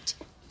great.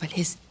 But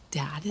his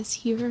dad is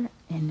here,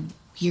 and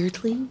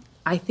weirdly,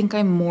 I think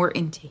I'm more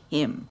into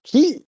him.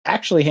 He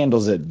actually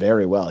handles it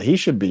very well. He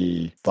should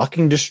be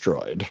fucking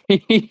destroyed.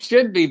 He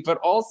should be, but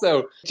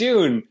also,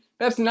 June,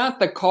 that's not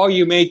the call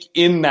you make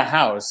in the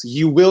house.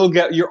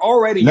 You're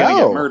already going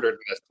to get murdered in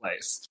this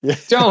place.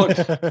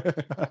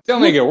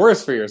 Don't make it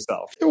worse for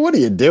yourself. What are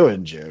you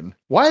doing, June?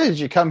 Why did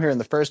you come here in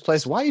the first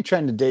place? Why are you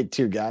trying to date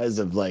two guys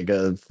of a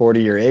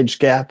 40-year age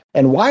gap?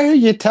 And why are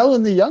you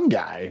telling the young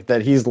guy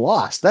that he's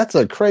lost? That's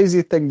a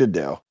crazy thing to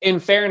do. In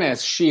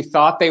fairness, she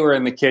thought they were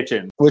in the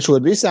kitchen. Which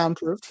would be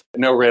soundproof.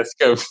 No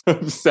risk of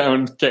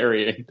sound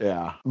carrying.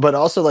 Yeah. But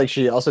also,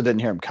 she also didn't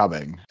hear him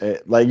coming.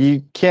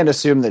 You can't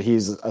assume that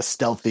he's a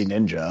stealthy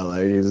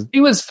ninja.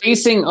 He was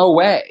facing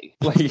away.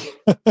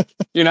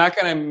 You're not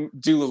going to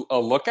do a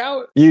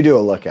lookout? You do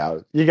a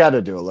lookout. You got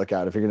to do a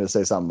lookout if you're going to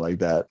say something like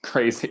that.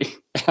 Crazy.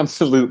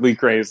 Absolutely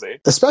crazy.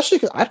 Especially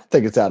because I don't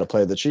think it's out of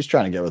play that she's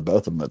trying to get with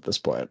both of them at this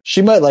point.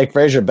 She might like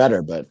Frasier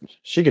better, but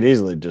she could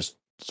easily just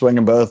swing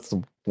them both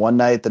one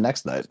night, the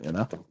next night,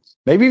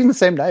 Maybe even the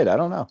same night. I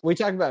don't know. We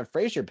talked about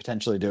Frasier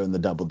potentially doing the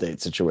double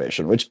date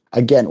situation, which,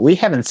 again, we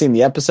haven't seen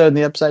the episode in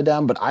the Upside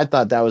Down, but I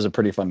thought that was a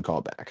pretty fun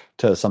callback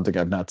to something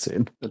I've not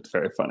seen. That's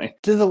very funny.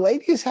 Do the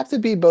ladies have to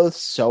be both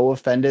so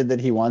offended that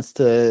he wants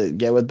to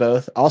get with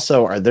both?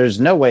 Also,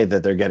 there's no way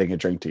that they're getting a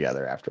drink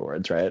together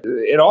afterwards, right?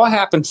 It all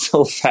happens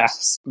so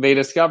fast. They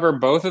discover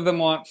both of them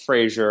want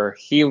Frasier.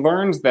 He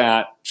learns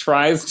that,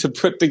 tries to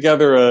put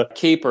together a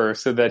caper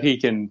so that he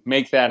can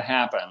make that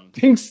happen.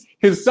 Thinks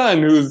his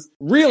son, who's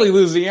really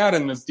losing out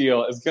in this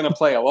deal, is going to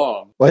play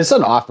along. Well, his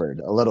son offered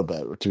a little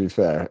bit, to be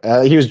fair.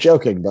 He was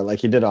joking, but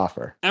he did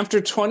offer.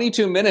 After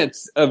 22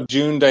 minutes of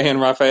June, Diane,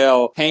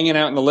 Raphael hanging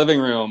out in the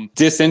living room,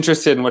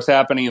 disinterested in what's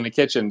happening in the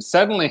kitchen,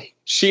 suddenly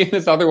she and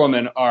this other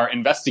woman are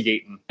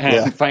investigating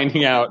and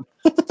finding out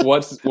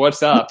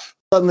what's up.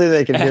 Suddenly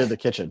they can hear the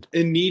kitchen.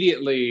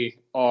 Immediately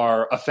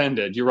are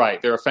offended. You're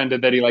right. They're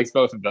offended that he likes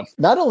both of them.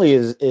 Not only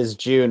is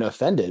June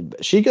offended,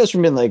 but she goes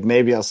from being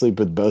maybe I'll sleep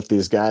with both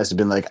these guys to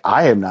being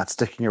I am not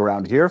sticking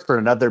around here for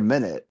another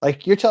minute.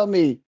 You're telling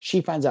me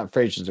she finds out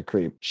Frasier's a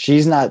creep.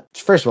 She's not,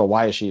 first of all,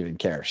 why does she even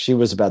care? She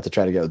was about to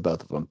try to get with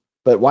both of them.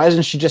 But why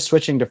isn't she just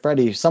switching to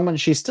Freddie, someone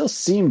she still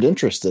seemed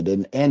interested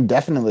in and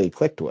definitely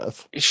clicked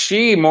with?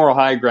 She moral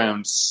high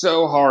ground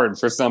so hard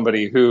for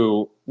somebody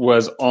who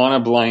was on a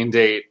blind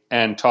date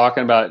and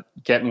talking about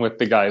getting with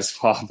the guy's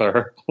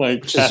father.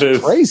 Which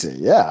is crazy,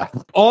 yeah.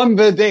 On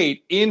the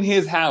date, in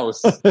his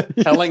house,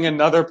 telling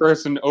another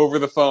person over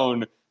the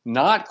phone,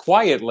 not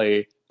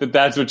quietly, that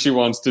that's what she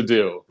wants to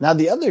do. Now,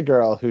 the other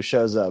girl who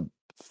shows up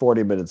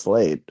 40 minutes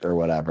late or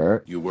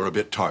whatever. You were a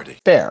bit tardy.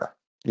 Fair.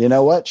 You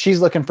know what?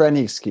 She's looking for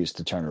any excuse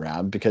to turn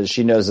around because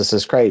she knows this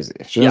is crazy.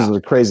 This is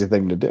a crazy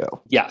thing to do.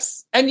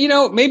 Yes. And,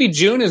 maybe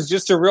June is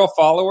just a real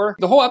follower.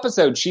 The whole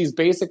episode, she's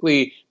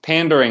basically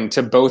pandering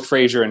to both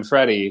Frasier and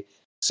Freddie.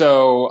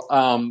 So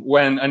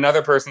when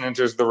another person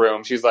enters the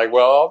room, she's like,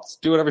 well, let's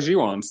do whatever she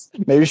wants.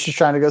 Maybe she's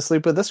trying to go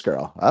sleep with this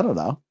girl. I don't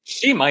know.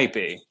 She might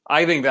be.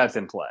 I think that's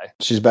in play.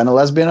 She's been a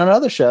lesbian on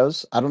other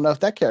shows. I don't know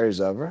if that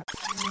carries over.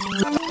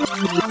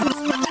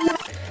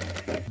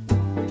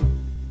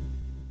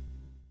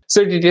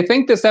 So did you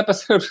think this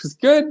episode was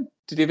good?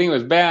 Did you think it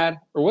was bad?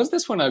 Or was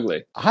this one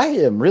ugly? I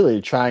am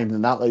really trying to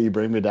not let you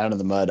bring me down in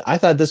the mud. I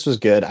thought this was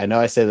good. I know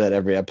I say that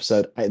every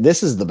episode.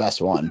 This is the best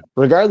one.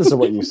 Regardless of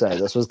what you say,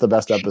 this was the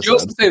best episode. You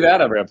also say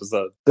that every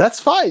episode. That's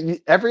fine.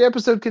 Every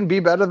episode can be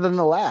better than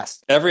the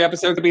last. Every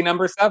episode could be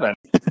number 7.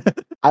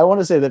 I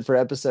want to say that for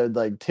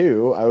episode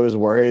 2, I was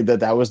worried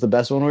that was the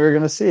best one we were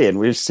going to see. And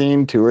we've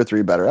seen 2 or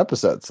 3 better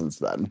episodes since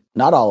then.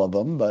 Not all of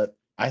them, but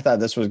I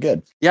thought this was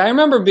good. Yeah, I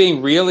remember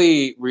being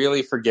really,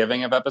 really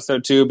forgiving of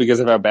episode 2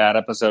 because of how bad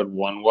episode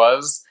 1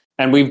 was.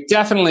 And we've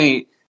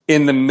definitely,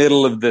 in the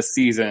middle of this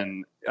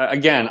season,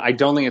 again, I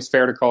don't think it's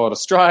fair to call it a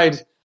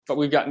stride, but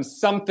we've gotten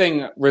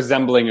something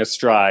resembling a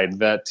stride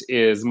that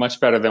is much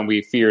better than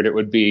we feared it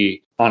would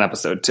be on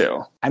episode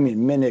 2. I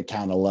mean, minute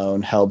count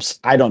alone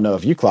helps. I don't know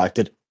if you clocked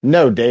it.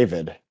 No,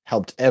 David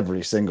helped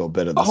every single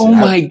bit of the season.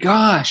 My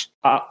gosh.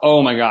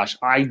 Oh my gosh.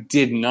 I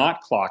did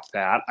not clock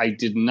that. I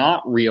did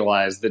not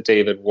realize that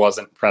David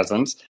wasn't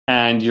present.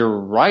 And you're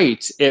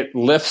right. It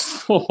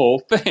lifts the whole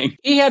thing.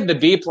 He had the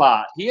B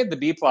plot.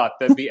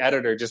 That the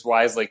editor just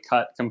wisely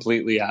cut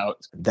completely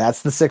out.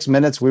 That's the 6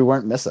 minutes we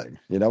weren't missing.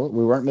 We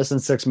weren't missing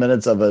 6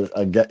 minutes of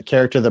a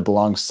character that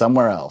belongs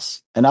somewhere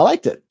else. And I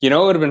liked it. You know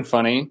what would have been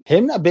funny?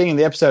 Him not being in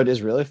the episode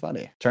is really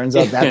funny. Turns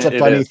out that's a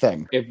funny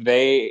thing. If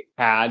they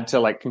had to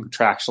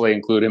contractually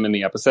include him in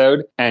the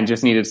episode and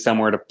just needed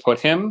somewhere to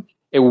put him,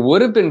 it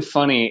would have been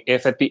funny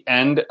if at the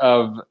end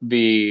of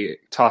the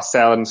tossed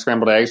salad and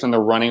scrambled eggs, when they're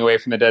running away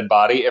from the dead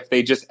body, if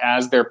they just,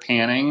 as they're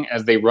panning,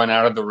 as they run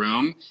out of the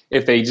room,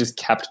 if they just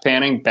kept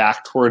panning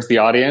back towards the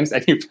audience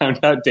and you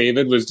found out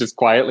David was just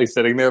quietly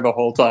sitting there the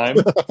whole time.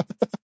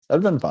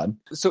 That'd been fun.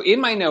 So in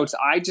my notes,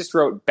 I just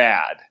wrote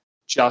bad.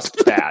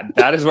 Just bad.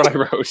 That is what I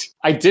wrote.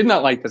 I did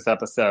not like this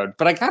episode,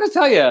 but I gotta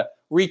tell you,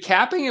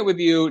 recapping it with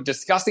you,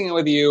 discussing it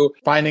with you,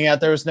 finding out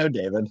there was no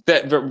David.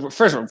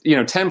 First of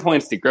all, 10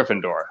 points to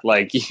Gryffindor.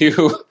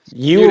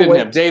 You didn't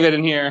have David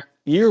in here.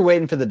 You were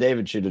waiting for the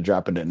David shoe to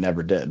drop and it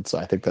never did. So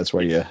I think that's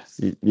where you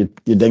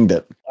dinged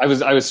it. I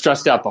was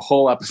stressed out the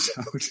whole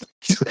episode.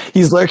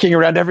 He's lurking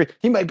around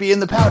he might be in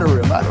the powder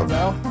room. I don't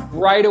know.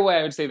 Right away,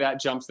 I would say that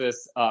jumps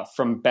this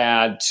from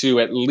bad to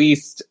at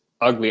least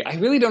ugly. I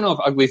really don't know if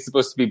ugly is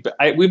supposed to be.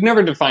 We've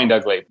never defined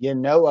ugly. You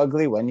know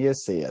ugly when you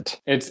see it.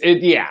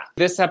 Yeah.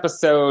 This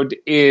episode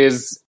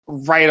is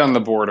right on the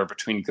border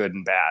between good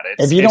and bad.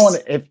 If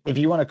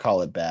you want to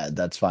call it bad,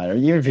 that's fine. Or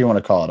even if you want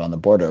to call it on the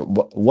border,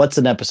 what's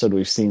an episode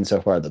we've seen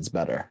so far that's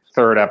better?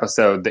 Third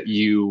episode that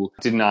you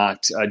did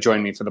not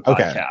join me for the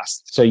podcast. Okay.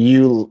 So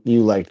you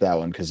liked that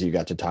one because you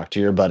got to talk to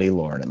your buddy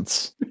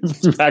Lawrence.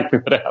 That's exactly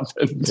what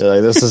happened. You're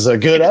like, this is a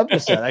good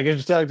episode. I can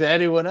just talk to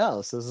anyone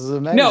else. This is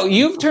amazing. No,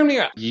 you've turned me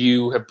around.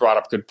 You have brought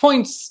up good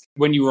points.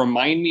 When you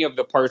remind me of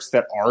the parts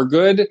that are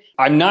good,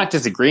 I'm not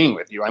disagreeing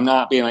with you. I'm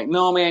not being like,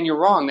 no, man, you're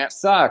wrong. That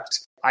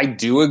sucked. I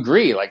do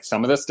agree.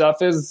 Some of this stuff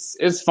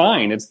is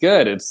fine. It's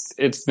good.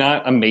 It's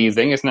not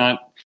amazing. It's not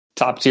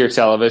top tier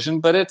television,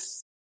 but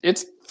it's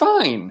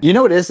fine. You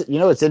know what is? You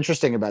know what's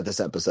interesting about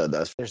this episode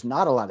though? There's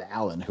not a lot of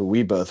Alan, who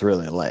we both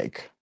really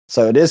like.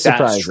 So it is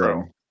surprising. That's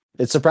true.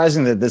 It's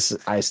surprising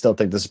that I still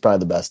think this is probably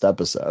the best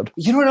episode.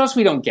 You know what else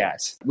we don't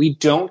get? We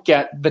don't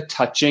get the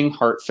touching,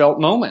 heartfelt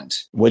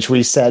moment. Which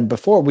we said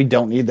before, we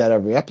don't need that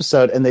every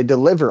episode, and they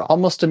deliver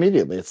almost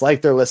immediately. It's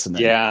like they're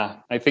listening. Yeah,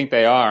 I think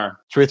they are.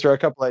 Should we throw a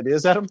couple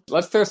ideas at them?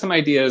 Let's throw some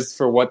ideas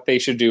for what they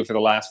should do for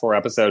the last 4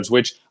 episodes,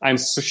 which I'm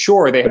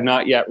sure they have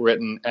not yet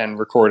written and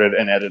recorded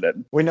and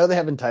edited. We know they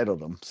haven't titled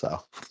them,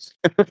 so...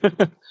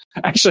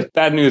 Actually,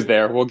 bad news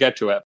there. We'll get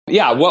to it.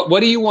 Yeah,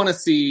 what do you want to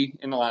see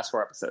in the last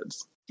 4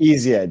 episodes?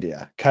 Easy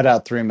idea. Cut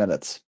out 3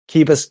 minutes.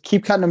 Keep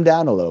cutting them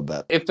down a little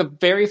bit. If the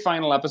very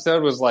final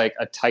episode was like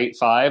a tight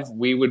 5,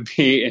 we would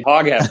be in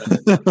hog heaven.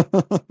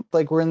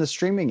 We're in the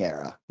streaming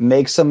era.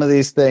 Make some of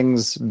these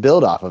things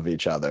build off of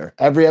each other.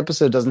 Every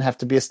episode doesn't have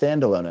to be a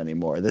standalone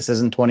anymore. This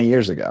isn't 20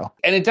 years ago.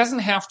 And it doesn't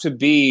have to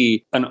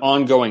be an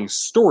ongoing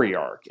story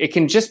arc. It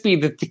can just be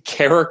that the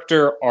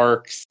character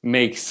arcs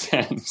make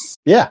sense.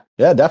 Yeah,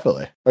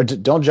 definitely. Or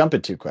don't jump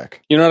it too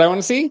quick. You know what I want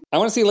to see? I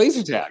want to see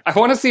laser tag. I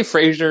want to see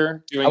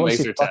Frasier doing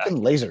laser tag.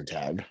 Fucking laser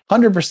tag.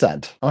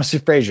 100%. I want to see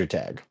Frasier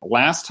tag.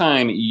 Last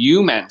time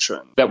you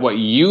mentioned that what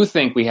you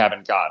think we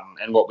haven't gotten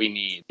and what we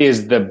need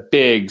is the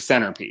big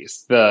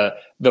centerpiece, the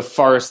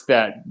farce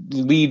that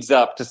leads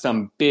up to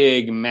some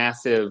big,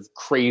 massive,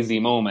 crazy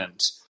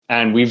moment.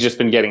 And we've just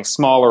been getting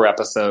smaller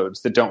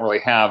episodes that don't really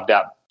have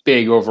that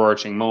big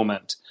overarching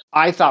moment.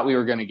 I thought we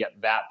were going to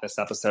get that this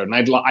episode, and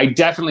I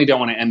definitely don't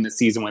want to end the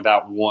season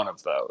without one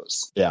of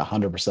those. Yeah,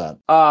 100%.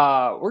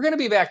 We're going to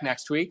be back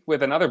next week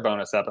with another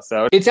bonus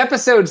episode. It's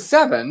episode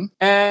 7,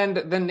 and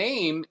the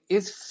name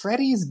is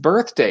Freddy's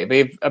Birthday.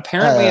 They've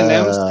apparently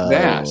announced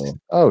that.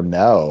 Oh,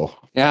 no.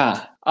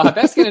 Yeah.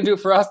 That's going to do it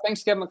for us.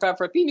 Thanks, Kevin McLeod,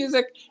 for theme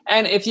music.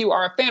 And if you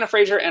are a fan of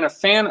Frasier and a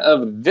fan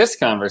of this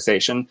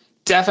conversation,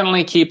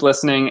 definitely keep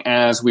listening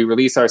as we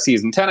release our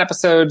season 10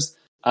 episodes.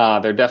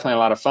 They're definitely a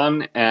lot of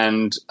fun,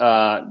 and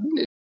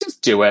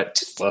just do it.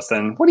 Just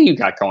listen. What do you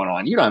got going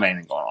on? You don't have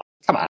anything going on.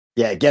 Come on.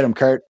 Yeah, get him,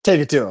 Kurt.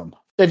 Take it to him.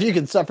 If you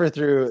can suffer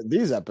through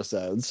these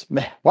episodes,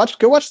 man,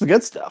 go watch the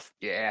good stuff.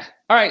 Yeah.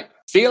 All right.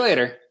 See you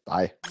later.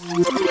 Bye.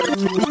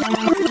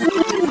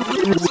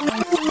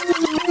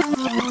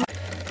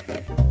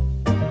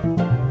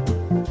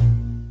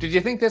 Did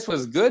you think this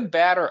was good,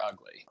 bad, or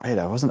ugly? Wait,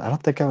 I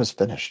don't think I was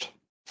finished.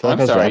 I feel I'm like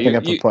I was sorry. wrapping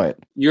up a point.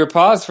 You were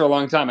paused for a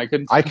long time. I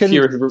couldn't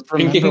remember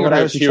what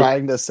I was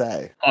trying to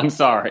say. I'm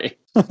sorry.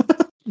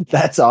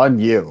 That's on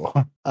you.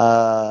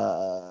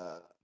 Yeah,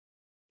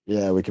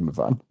 we can move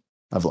on.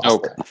 I've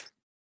lost it.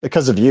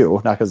 Because of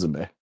you, not because of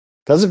me.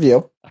 Because of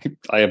you.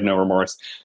 I have no remorse.